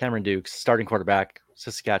 Cameron Dukes, starting quarterback,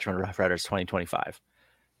 Saskatchewan Roughriders 2025.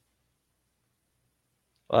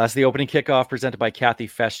 Well, that's the opening kickoff presented by Kathy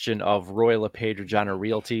Festian of Royal LePage Regina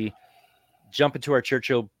Realty. Jump into our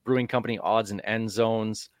Churchill Brewing Company odds and end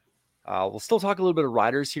zones. We'll still talk a little bit of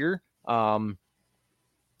riders here.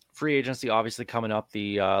 Free agency obviously coming up.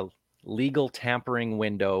 The legal tampering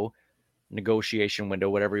window, negotiation window,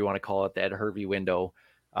 whatever you want to call it, the Ed Hervey window,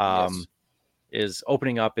 Yes. is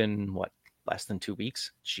opening up in less than 2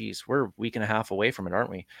 weeks. Jeez, we're a week and a half away from it, aren't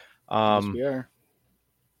we? Yes, we are.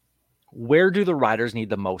 Where do the riders need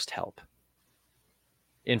the most help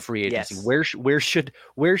in free agency? Yes.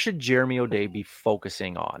 Where should Jeremy O'Day be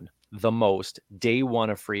focusing on the most day one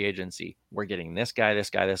of free agency? We're getting this guy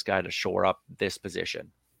to shore up this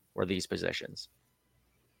position or these positions.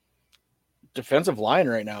 Defensive line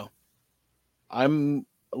right now. I'm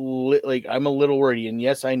a little worried, and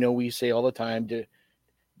yes, I know we say all the time,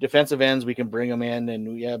 defensive ends, we can bring them in,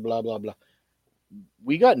 and blah blah blah.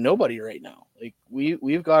 We got nobody right now. Like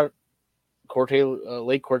we've got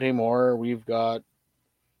Lake Corte Moore, we've got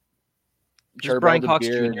Brian Cox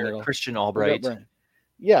DeBeer, Jr., Christian Albright.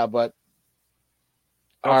 Yeah, but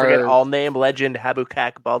don't forget all-name legend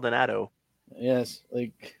Habukak Baldonado. Yes,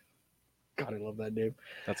 like, God, I love that name.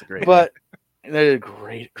 That's a great But that is a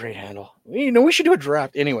great handle. We should do a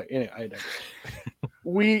draft anyway. I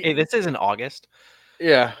digress. Hey, this is in August.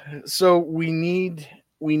 Yeah, so we need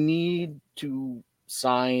to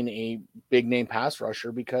sign a big name pass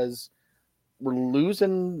rusher, because we're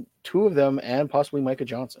losing two of them and possibly Micah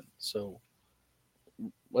Johnson. So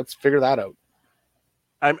let's figure that out.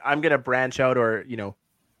 I'm gonna branch out, or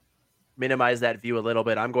minimize that view a little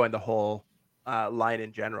bit. I'm going the whole line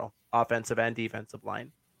in general, offensive and defensive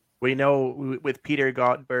line. We know with Peter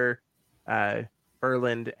Gottber,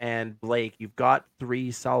 Berland, and Blake, you've got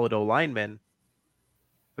three solid O linemen,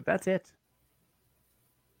 but that's it.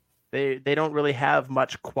 They don't really have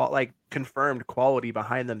much confirmed quality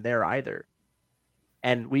behind them there either.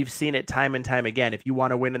 And we've seen it time and time again. If you want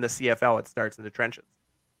to win in the CFL, it starts in the trenches.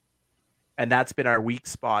 And that's been our weak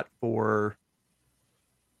spot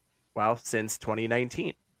since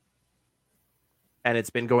 2019. And it's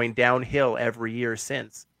been going downhill every year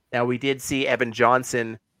since. Now, we did see Evan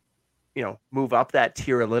Johnson, move up that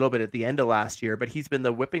tier a little bit at the end of last year, but he's been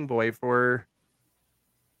the whipping boy for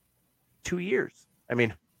 2 years. I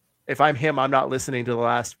mean, if I'm him, I'm not listening to the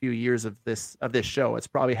last few years of this show. It's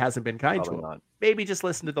probably hasn't been kind to him. Not. Maybe just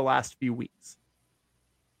listen to the last few weeks.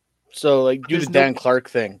 So, do the Dan Clark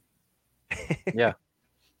thing. Yeah.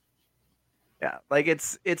 Yeah, like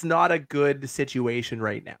it's not a good situation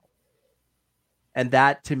right now. And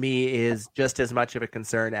that to me is just as much of a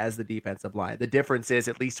concern as the defensive line. The difference is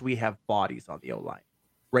at least we have bodies on the O line.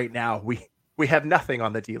 Right now we have nothing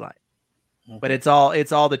on the D line. But it's all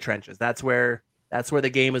the trenches. That's where the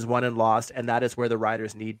game is won and lost, and that is where the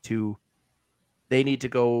Riders need to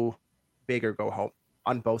go big or go home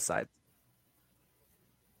on both sides.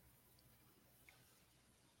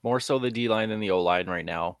 More so the D line than the O line right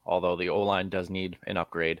now, although the O line does need an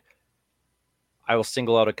upgrade. I will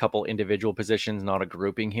single out a couple individual positions, not a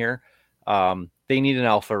grouping here. They need an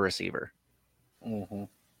alpha receiver. Mm-hmm.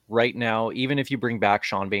 Right now, even if you bring back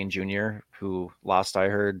Sean Bain Jr., who last I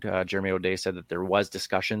heard, Jeremy O'Day said that there was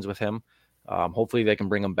discussions with him. Hopefully they can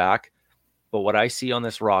bring him back. But what I see on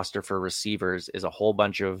this roster for receivers is a whole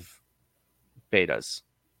bunch of betas.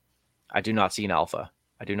 I do not see an alpha.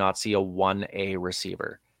 I do not see a 1A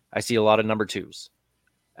receiver. I see a lot of number 2s.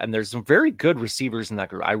 And there's some very good receivers in that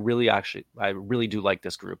group. I really do like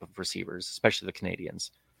this group of receivers, especially the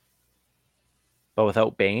Canadians. But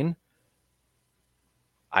without Bain,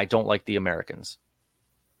 I don't like the Americans.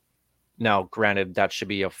 Now, granted, that should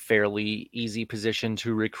be a fairly easy position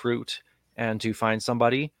to recruit and to find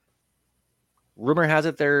somebody. Rumor has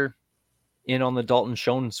it they're in on the Dalton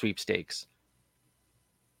Schoen sweepstakes.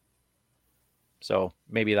 So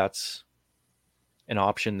maybe that's an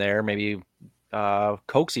option there. Maybe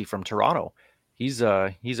Coxie from Toronto. He's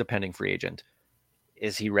a pending free agent.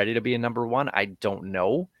 Is he ready to be a number 1? I don't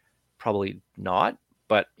know. Probably not.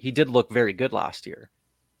 But he did look very good last year.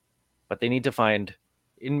 But they need to find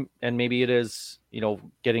and maybe it is,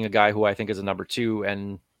 getting a guy who I think is a number 2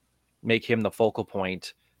 and make him the focal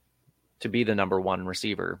point to be the number 1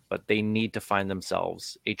 receiver. But they need to find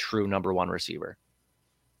themselves a true number 1 receiver.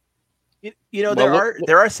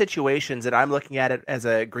 There are situations that I'm looking at it as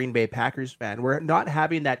a Green Bay Packers fan where not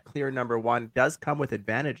having that clear number 1 does come with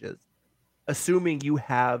advantages, assuming you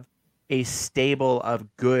have a stable of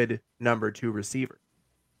good number 2 receivers.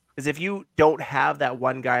 Because if you don't have that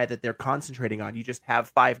one guy that they're concentrating on, you just have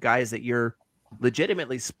 5 guys that you're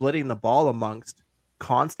legitimately splitting the ball amongst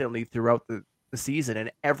constantly throughout the season,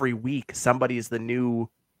 and every week somebody is the new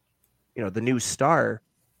star.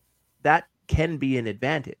 That can be an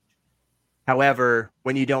advantage. However,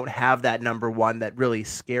 when you don't have that number 1 that really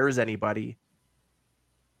scares anybody,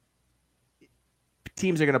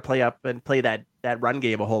 teams are going to play up and play that run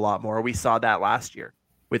game a whole lot more. We saw that last year.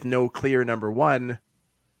 With no clear number 1,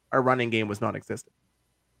 our running game was non-existent.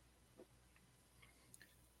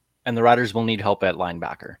 And the Riders will need help at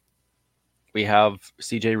linebacker. We have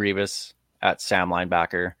CJ Rivas at Sam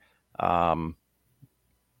linebacker.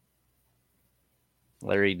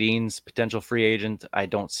 Larry Dean's potential free agent. I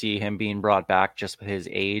don't see him being brought back just with his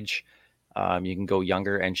age. You can go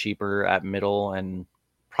younger and cheaper at middle, and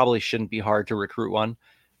probably shouldn't be hard to recruit one.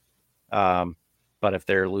 But if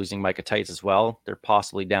they're losing Micah Tights as well, they're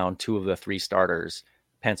possibly down 2 of the 3 starters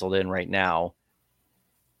penciled in right now.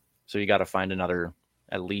 So you got to find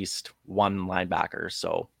at least 1 linebacker.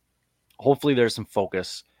 So hopefully there's some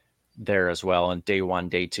focus there as well in day 1,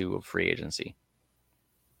 day 2 of free agency.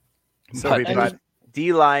 So we've got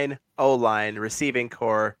D-line, O-line, receiving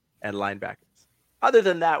core, and linebackers. Other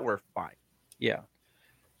than that, we're fine. Yeah.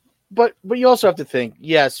 But you also have to think,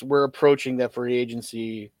 yes, we're approaching that free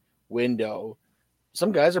agency window.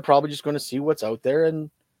 Some guys are probably just going to see what's out there, and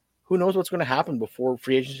who knows what's going to happen before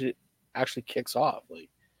free agency actually kicks off. Like,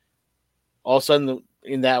 all of a sudden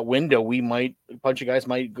in that window, a bunch of guys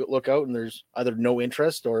might look out and there's either no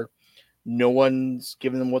interest or no one's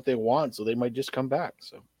giving them what they want. So they might just come back.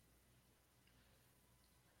 So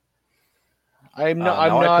I'm not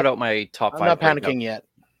put out my top 5. I'm not panicking yet.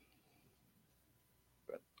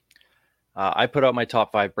 I put out my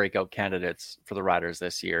top 5 breakout candidates for the Riders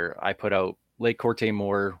this year. I put out Lake Corte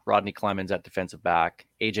Moore, Rodney Clemens at defensive back,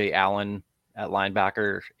 AJ Allen at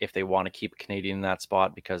linebacker if they want to keep a Canadian in that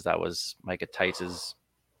spot, because that was Micah Tights'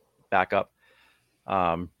 backup.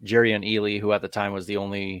 Jerian Ely, who at the time was the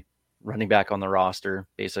only running back on the roster,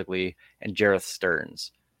 basically, and Jareth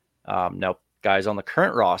Stearns. Now, guys on the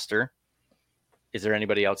current roster, is there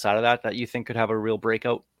anybody outside of that you think could have a real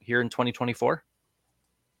breakout here in 2024?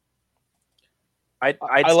 I'd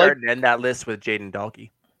start and end that list with Jaden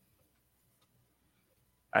Dahlke.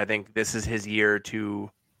 I think this is his year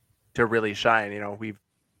to really shine.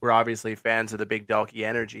 We're obviously fans of the big Dahlke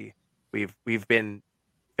energy. We've been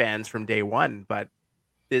fans from day one, but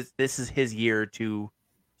this is his year to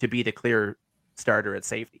be the clear starter at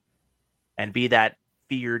safety and be that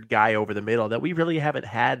feared guy over the middle that we really haven't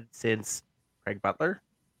had since Craig Butler.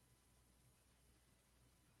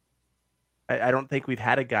 I don't think we've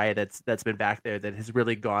had a guy that's been back there that has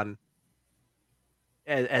really gone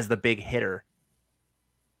as the big hitter.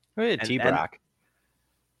 We had And- T-Brack.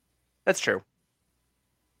 That's true.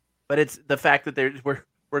 But it's the fact that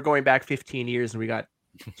we're going back 15 years and we got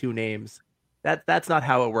two names. That's not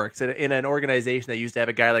how it works. In an organization that used to have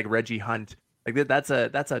a guy like Reggie Hunt, like that's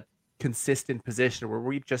a consistent position where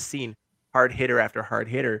we've just seen hard hitter after hard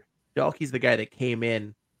hitter. Dalkey's the guy that came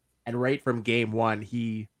in, and right from game one,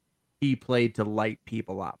 he played to light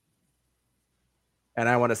people up. And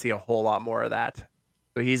I want to see a whole lot more of that.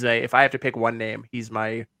 So if I have to pick one name, he's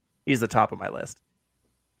the top of my list.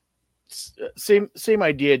 Same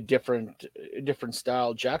idea, different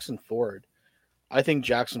style. Jackson Ford. I think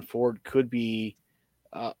Jackson Ford could be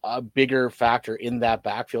a bigger factor in that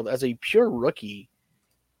backfield. As a pure rookie,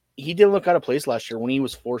 he didn't look out of place last year when he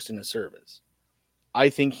was forced into service. I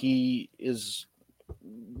think he is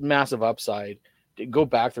massive upside. To go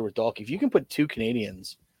back there with Dalkey, if you can put two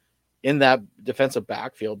Canadians in that defensive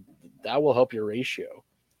backfield, that will help your ratio.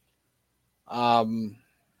 Other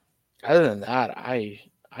than that, I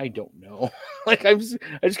don't know. Like I just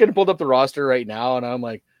kind of pulled up the roster right now, and I'm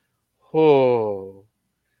like, oh,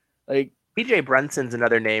 like PJ Brunson's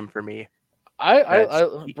another name for me.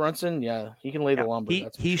 Brunson, yeah, he can lay the lumber.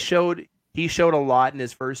 He showed a lot in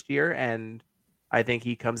his first year, and I think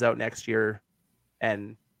he comes out next year,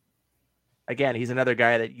 and again, he's another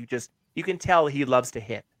guy that you can tell he loves to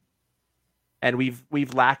hit, and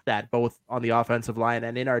we've lacked that both on the offensive line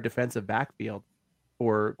and in our defensive backfield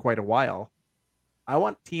for quite a while. I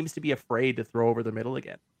want teams to be afraid to throw over the middle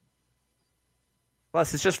again.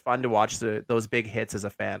 Plus, it's just fun to watch those big hits as a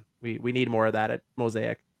fan. We need more of that at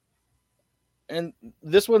Mosaic. And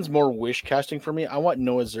this one's more wish casting for me. I want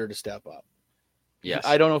Noah Zer to step up. Yes.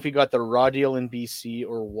 I don't know if he got the raw deal in BC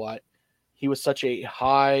or what. He was such a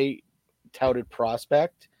high touted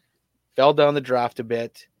prospect, fell down the draft a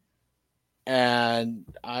bit, and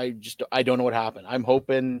I don't know what happened. I'm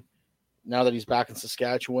hoping now that he's back in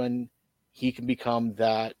Saskatchewan, he can become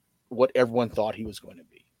what everyone thought he was going to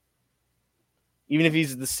be. Even if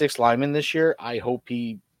he's the sixth lineman this year, I hope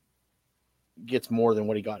he gets more than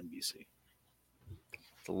what he got in BC.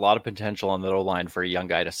 It's a lot of potential on the middle line for a young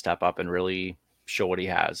guy to step up and really show what he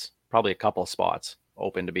has. Probably a couple of spots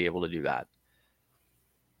open to be able to do that.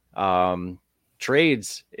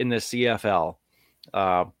 Trades in the CFL.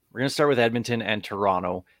 We're going to start with Edmonton and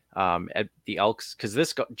Toronto. At the Elks, because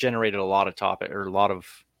this generated a lot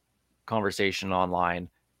of conversation online.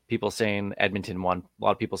 People saying Edmonton won. A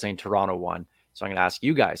lot of people saying Toronto won. So I'm going to ask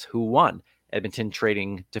you guys, who won? Edmonton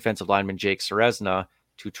trading defensive lineman Jake Serezna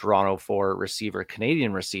to Toronto for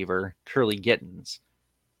Canadian receiver Curly Gittins.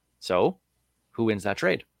 So who wins that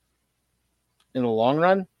trade? In the long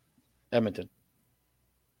run, Edmonton.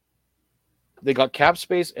 They got cap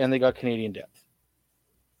space and they got Canadian depth.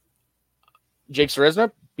 Jake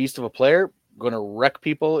Serezna, beast of a player, going to wreck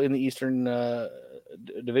people in the Eastern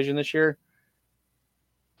Division this year.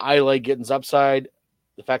 I like Gittins' upside,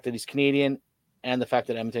 the fact that he's Canadian, and the fact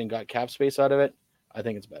that Edmonton got cap space out of it. I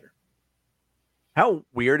think it's better. How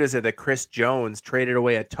weird is it that Chris Jones traded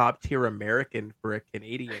away a top-tier American for a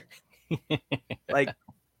Canadian? Like,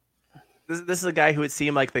 this is a guy who it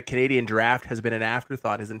seemed like the Canadian draft has been an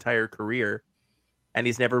afterthought his entire career, and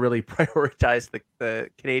he's never really prioritized the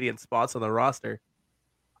Canadian spots on the roster.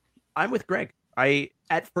 I'm with Greg.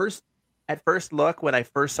 At first look, when I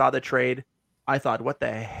first saw the trade, I thought, what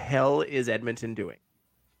the hell is Edmonton doing?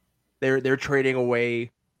 They're trading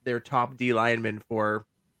away their top D lineman for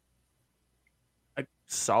a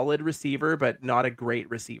solid receiver, but not a great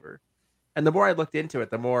receiver. And the more I looked into it,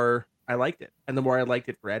 the more I liked it, and the more I liked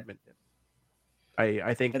it for Edmonton.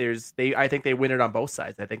 I think they win it on both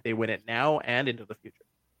sides. I think they win it now and into the future.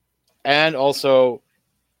 And also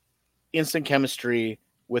instant chemistry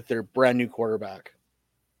with their brand new quarterback.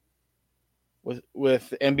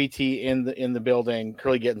 With MBT in the building,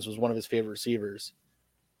 Curly Gittins was one of his favorite receivers.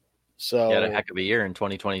 So he had a heck of a year in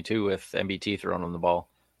 2022 with MBT throwing on the ball.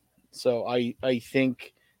 So I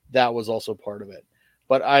think that was also part of it.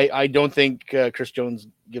 But I don't think Chris Jones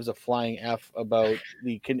gives a flying F about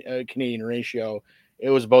the Canadian ratio. It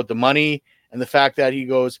was about the money and the fact that he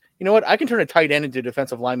goes, you know what, I can turn a tight end into a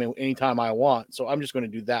defensive lineman anytime I want. So I'm just going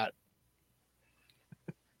to do that.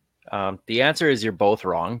 The answer is you're both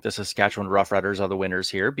wrong. The Saskatchewan Roughriders are the winners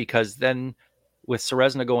here, because then with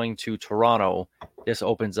Serezna going to Toronto, this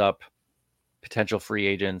opens up potential free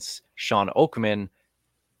agents Sean Oakman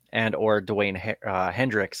and or Dwayne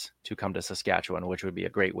Hendricks to come to Saskatchewan, which would be a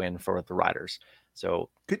great win for the Riders. So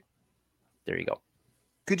there you go.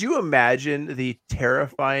 Could you imagine the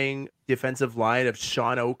terrifying defensive line of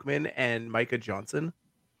Sean Oakman and Micah Johnson?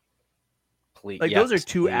 Please, Like yes, those are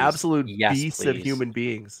two please. absolute Yes, beasts of please. human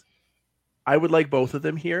beings. I would like both of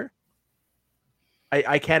them here.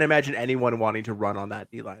 I can't imagine anyone wanting to run on that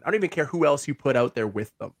D-line. I don't even care who else you put out there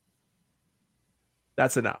with them.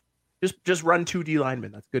 That's enough. Just run 2 D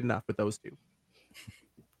linemen. That's good enough with those two.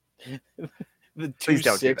 The Please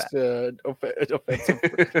don't do 2-6 offensive,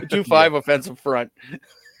 the 2-5 offensive front.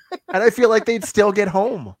 And I feel like they'd still get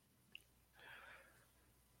home.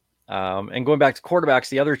 And going back to quarterbacks,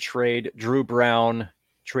 the other trade, Drew Brown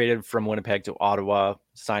traded from Winnipeg to Ottawa,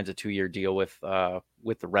 signs a 2-year deal with the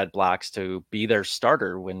Red Blacks to be their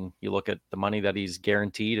starter. When you look at the money that he's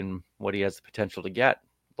guaranteed and what he has the potential to get,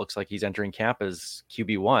 looks like he's entering camp as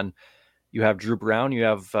QB1. You have Drew Brown, you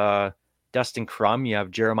have Dustin Crum, you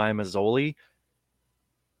have Jeremiah Mazzoli.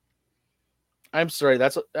 I'm sorry,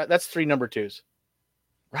 that's 3 number 2s.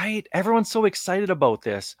 Right? Everyone's so excited about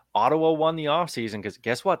this. Ottawa won the offseason because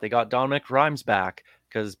guess what? They got Dominic Rhymes back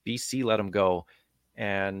because BC let him go.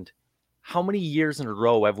 And how many years in a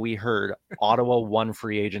row have we heard Ottawa won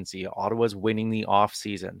free agency? Ottawa's winning the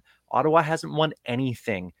offseason. Ottawa hasn't won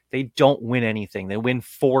anything. They don't win anything. They win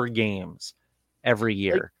 4 games every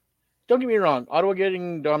year. Don't get me wrong. Ottawa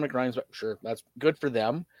getting Dominic Rhymes, sure, that's good for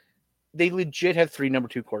them. They legit have 3 number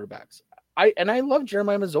 2 quarterbacks. I love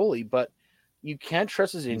Jeremiah Mazzoli, but you can't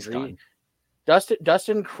trust his injury.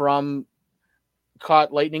 Dustin Crum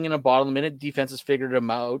caught lightning in a bottle the minute defenses figured him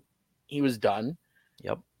out. He was done.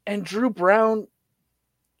 Yep. And Drew Brown,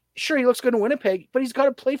 sure, he looks good in Winnipeg, but he's got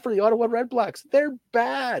to play for the Ottawa Red Blacks. They're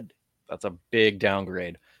bad. That's a big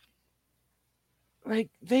downgrade. Like,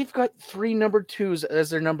 they've got 3 number 2s as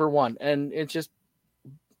their number 1, and it just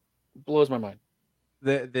blows my mind.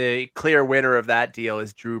 The clear winner of that deal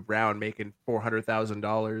is Drew Brown making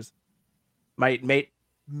 $400,000.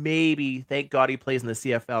 Maybe thank God he plays in the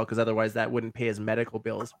CFL because otherwise that wouldn't pay his medical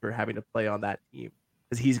bills for having to play on that team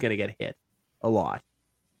because he's going to get hit a lot.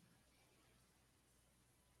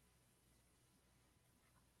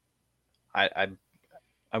 I'm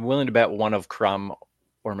willing to bet one of Crum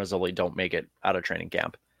or Mazzoli don't make it out of training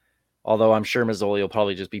camp. Although I'm sure Mazzoli will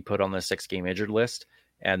probably just be put on the 6-game injured list,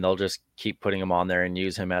 and they'll just keep putting him on there and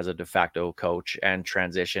use him as a de facto coach and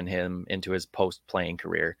transition him into his post-playing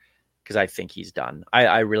career because I think he's done.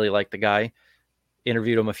 I really like the guy.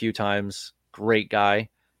 Interviewed him a few times. Great guy.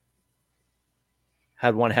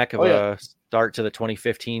 Had one heck of a start to the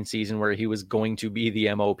 2015 season where he was going to be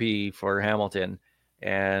the MOP for Hamilton.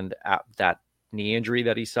 And that knee injury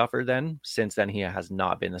that he suffered since then, he has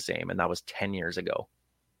not been the same. And that was 10 years ago.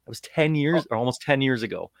 That was 10 years or almost 10 years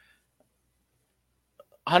ago.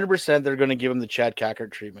 100% they're going to give him the Chad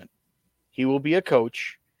Cackert treatment. He will be a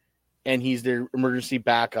coach, and he's their emergency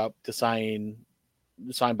backup to sign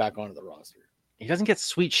back onto the roster. He doesn't get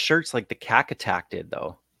sweet shirts like the Cack Attack did,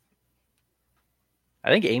 though. I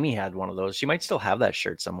think Amy had one of those. She might still have that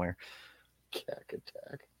shirt somewhere. Cack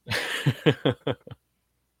Attack.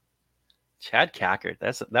 Chad Cackert.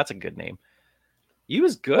 That's a good name. He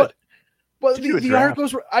was good. Well, the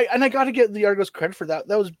Argos were, I got to give the Argos credit for that.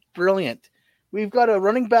 That was brilliant. We've got a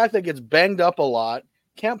running back that gets banged up a lot,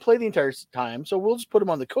 can't play the entire time, so we'll just put him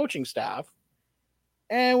on the coaching staff.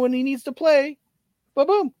 And when he needs to play,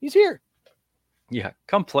 boom, he's here. Yeah,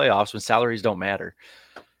 come playoffs when salaries don't matter.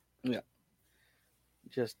 Yeah.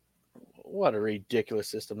 Just what a ridiculous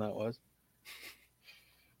system that was.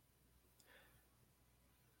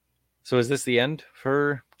 So is this the end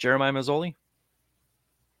for Jeremiah Mazzoli?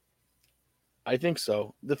 I think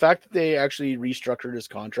so. The fact that they actually restructured his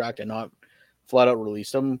contract and not flat out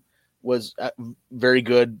released him was very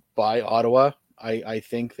good by Ottawa. I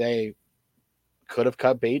think they could have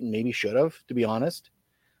cut bait and maybe should have, to be honest.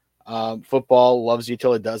 Football loves you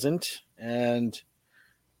till it doesn't. And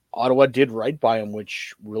Ottawa did right by him,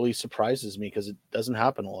 which really surprises me because it doesn't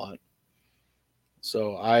happen a lot.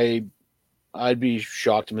 So I'd be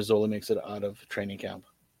shocked if Mazzoli makes it out of training camp.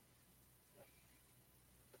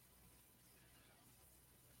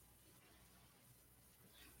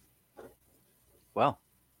 Well,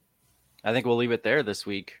 I think we'll leave it there this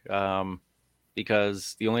week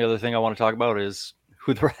because the only other thing I want to talk about is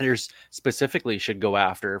who the Riders specifically should go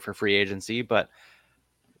after for free agency. But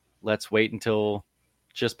let's wait until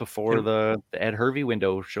just before the Ed Hervey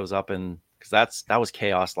window shows up, and because that was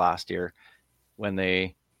chaos last year when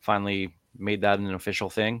they finally made that an official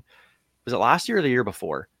thing. Was it last year or the year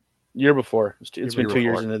before? Year before. It's been 2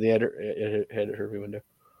 years into the Ed Hervey window,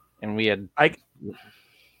 and we had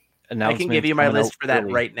I can give you my list for that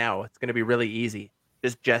right now. It's going to be really easy.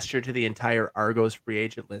 Just gesture to the entire Argos free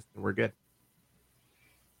agent list, and we're good.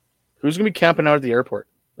 Who's going to be camping out at the airport?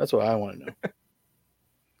 That's what I want to know.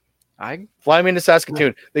 I fly me into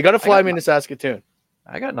Saskatoon. They got to fly me into Saskatoon.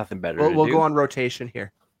 I got nothing better We'll, to we'll do. go on rotation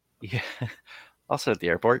here. Yeah, I'll sit at the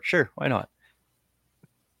airport. Sure, why not?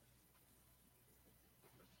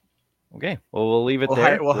 Okay, well, we'll leave it We'll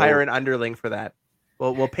there. hire an underling for that.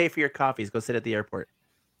 We'll pay for your coffees. Go sit at the airport.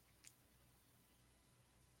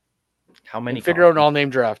 How many? And figure out an all-name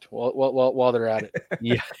draft while they're at it.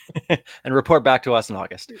 Yeah, and report back to us in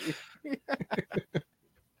August.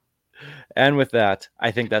 And with that,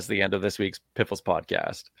 I think that's the end of this week's Piffles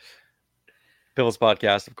podcast. Piffles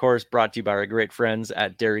podcast, of course, brought to you by our great friends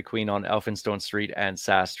at Dairy Queen on Elphinstone Street and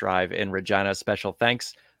Sass Drive in Regina. Special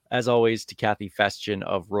thanks, as always, to Kathy Festian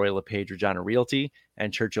of Royal LePage Regina Realty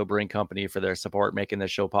and Churchill Brewing Company for their support making this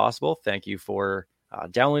show possible. Thank you for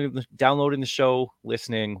downloading the show,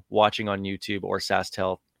 listening, watching on YouTube or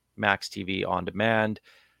SaskTel Max TV on demand.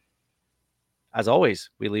 As always,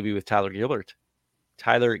 we leave you with Tyler Gilbert.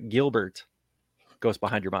 Tyler Gilbert goes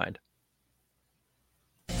behind your mind.